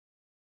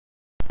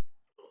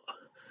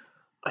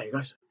Hi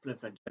guys,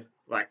 Plymouth.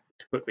 Right,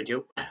 quick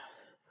video.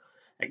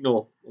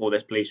 Ignore all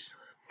this, please.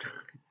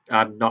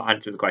 I'm not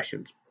answering the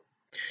questions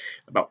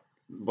about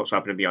what's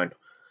happening behind.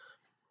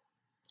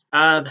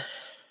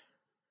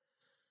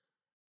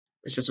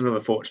 It's just another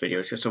thoughts video.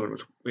 It's just something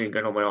that's been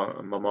going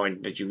on my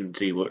mind, as you can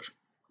see what's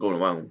going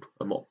around.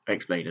 I'm not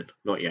explaining,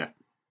 not yet.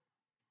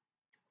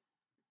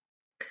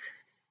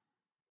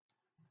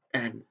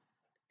 And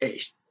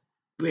it's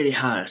really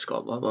hard,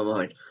 Scott, on my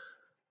mind.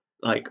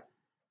 Like,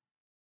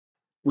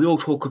 we all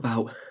talk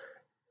about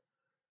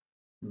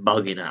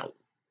bugging out,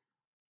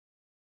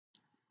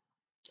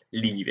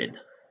 leaving,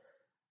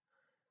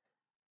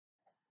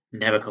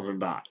 never coming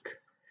back.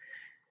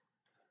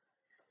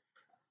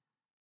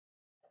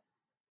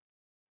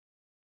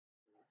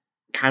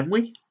 Can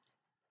we?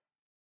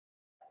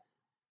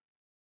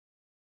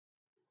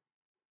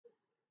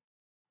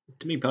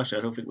 To me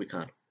personally, I don't think we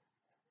can.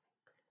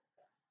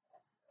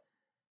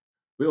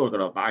 We all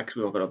got our bags,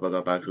 we all got our bug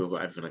out bags, we all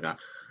got everything like that.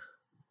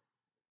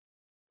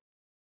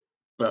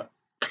 But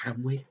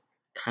can we?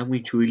 Can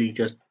we truly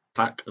just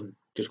pack and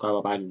just grab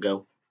our bag and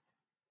go?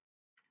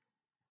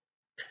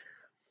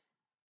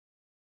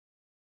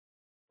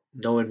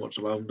 Knowing what's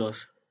around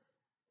us,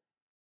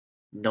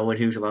 knowing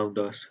who's around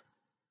us.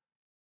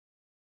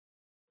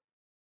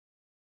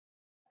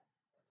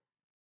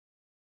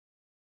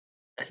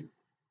 And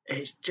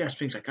it's just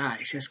things like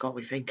that. It's just got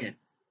me thinking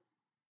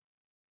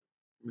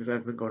with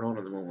everything going on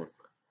at the moment.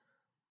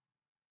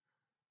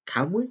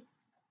 Can we?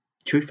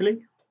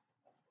 Truthfully?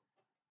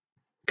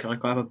 Can I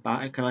grab a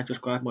bag? Can I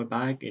just grab my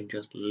bag and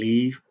just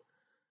leave?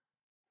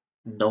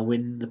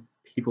 Knowing the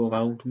people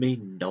around me,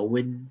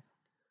 knowing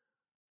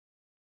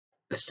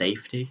the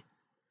safety?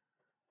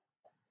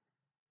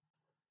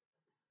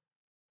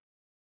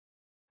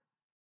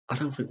 I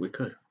don't think we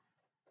could.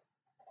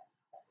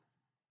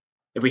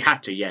 If we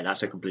had to, yeah,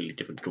 that's a completely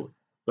different story.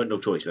 But no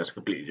choice, that's a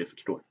completely different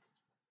story.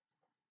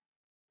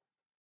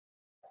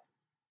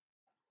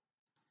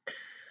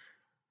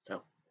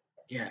 So,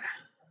 yeah.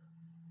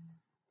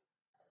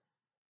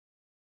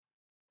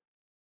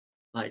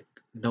 Like,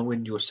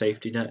 knowing your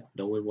safety net,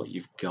 knowing what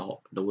you've got,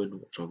 knowing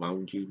what's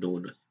around you,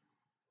 knowing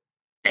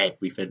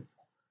everything,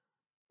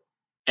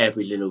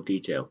 every little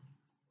detail.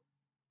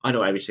 I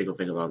know every single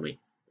thing around me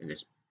in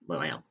this, where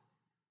I am,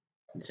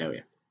 in this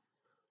area.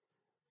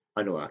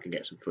 I know where I can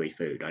get some free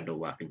food. I know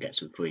where I can get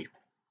some free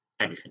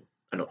everything.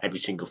 I know every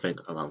single thing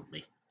around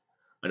me.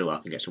 I know where I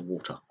can get some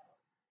water.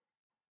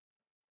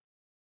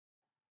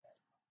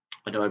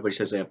 I know everybody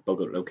says they have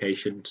bug out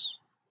locations,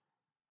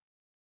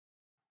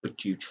 but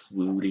do you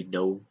truly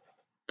know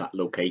that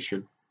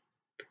location?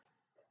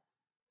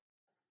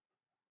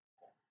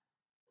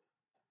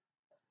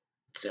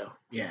 So,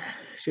 yeah,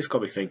 it's just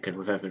got me thinking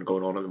with everything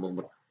going on at the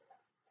moment.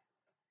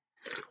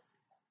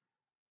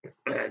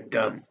 And,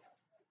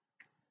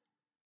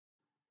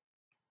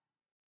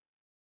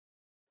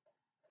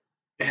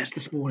 yeah, it's the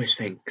smallest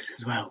things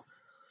as well.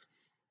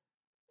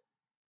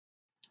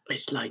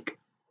 It's like,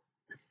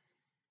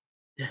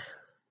 yeah.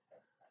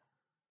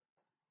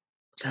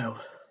 So,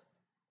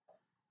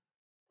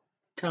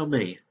 tell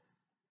me,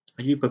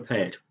 are you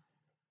prepared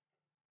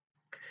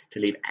to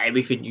leave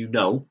everything you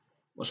know,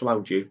 what's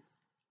around you,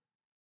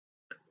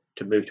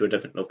 to move to a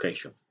different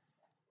location?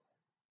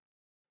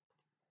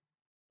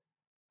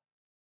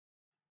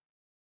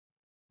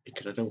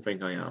 Because I don't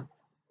think I am.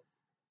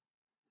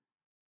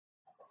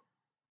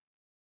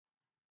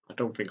 I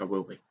don't think I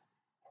will be.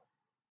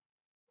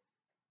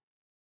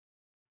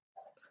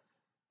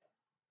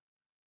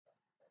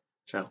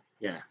 So,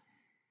 yeah.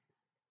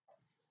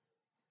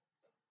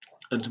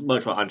 And to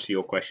much like answer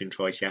your question,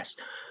 Troyce, yes,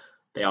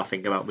 they are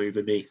thinking about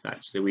moving me.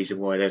 That's the reason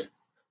why there's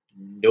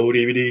no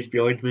DVDs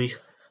behind me.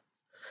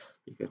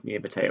 Because me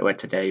and Potato Head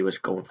today was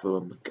going through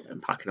them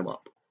and packing them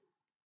up.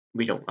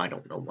 I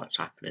don't know what's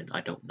happening.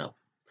 I don't know.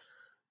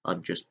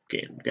 I'm just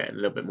getting a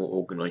little bit more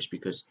organised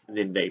because in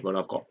the day when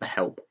I've got the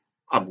help,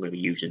 I'm going to be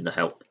using the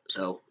help.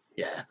 So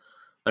yeah,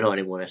 I know I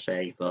didn't want to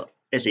say, but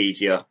it's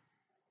easier.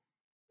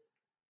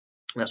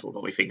 That's what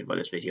got me thinking about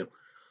this video.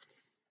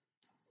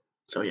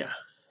 So yeah,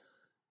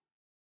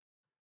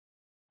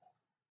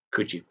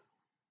 could you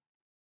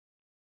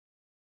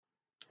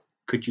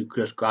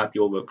just grab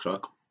your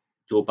rucksack,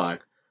 your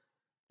bag,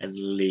 and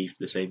leave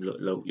the same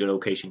your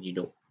location you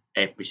know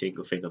every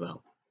single thing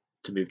about,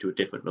 to move to a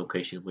different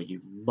location where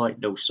you might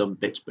know some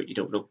bits but you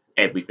don't know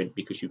everything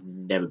because you've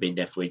never been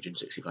there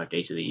 365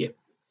 days of the year?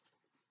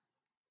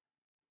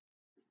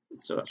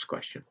 So that's a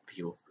question for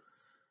you.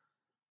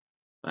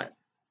 Right.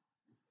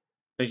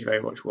 Thank you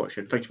very much for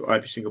watching. Thank you for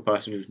every single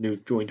person who's new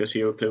joined us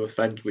here at Plymouth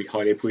Fenns. We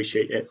highly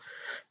appreciate it.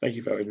 Thank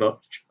you very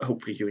much.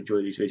 Hopefully you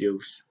enjoy these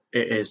videos.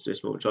 It is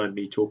this much time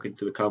me talking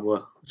to the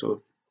camera,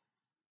 so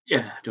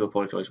yeah, I do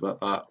apologise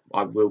about that.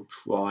 I will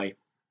try.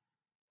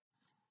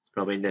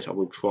 I mean this, I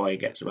will try and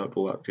get some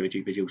outdoor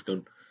activity videos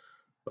done,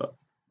 but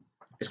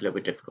it's a little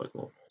bit difficult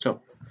more.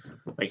 So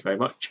thank you very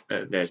much.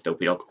 There's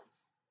Dopey Dog.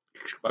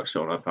 Back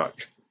to on our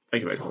patch.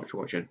 Thank you very much for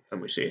watching,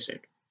 and we'll see you soon.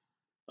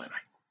 Bye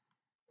bye.